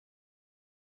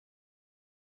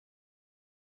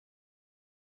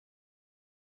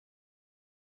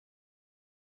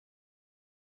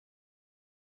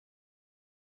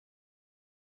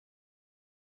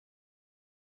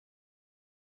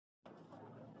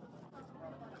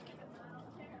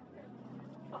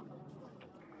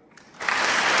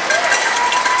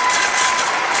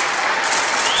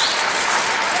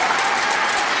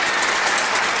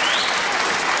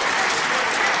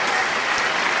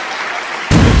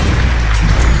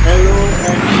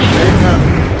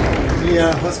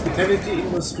Dear hospitality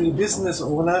industry business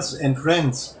owners and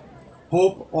friends,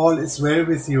 hope all is well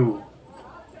with you.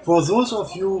 For those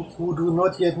of you who do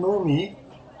not yet know me,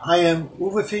 I am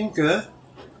Uwe Finke,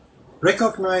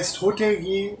 recognized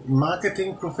hotelier,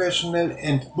 marketing professional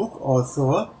and book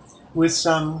author with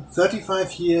some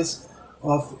 35 years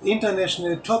of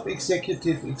international top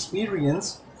executive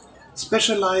experience,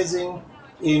 specializing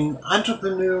in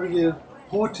entrepreneurial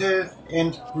hotel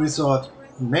and resort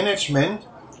management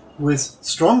with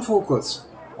strong focus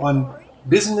on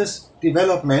business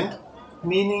development,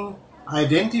 meaning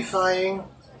identifying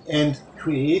and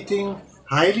creating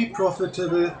highly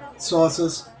profitable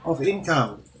sources of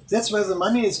income. That's where the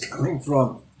money is coming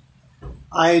from.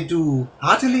 I do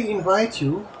heartily invite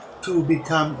you to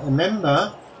become a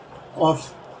member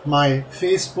of my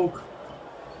Facebook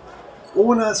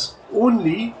Owners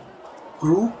Only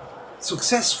group,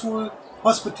 Successful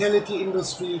Hospitality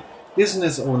Industry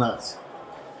Business Owners.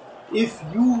 If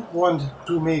you want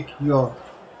to make your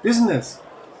business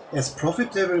as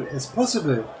profitable as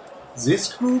possible,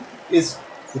 this group is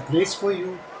the place for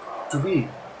you to be.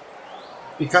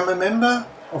 Become a member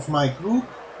of my group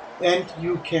and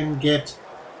you can get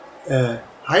a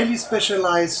highly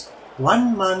specialized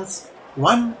 1 month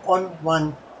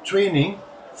one-on-one training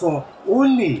for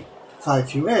only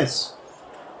 $5 US.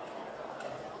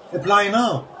 Apply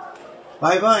now.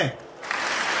 Bye bye.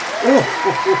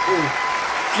 Oh.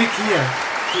 Click here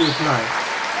to apply.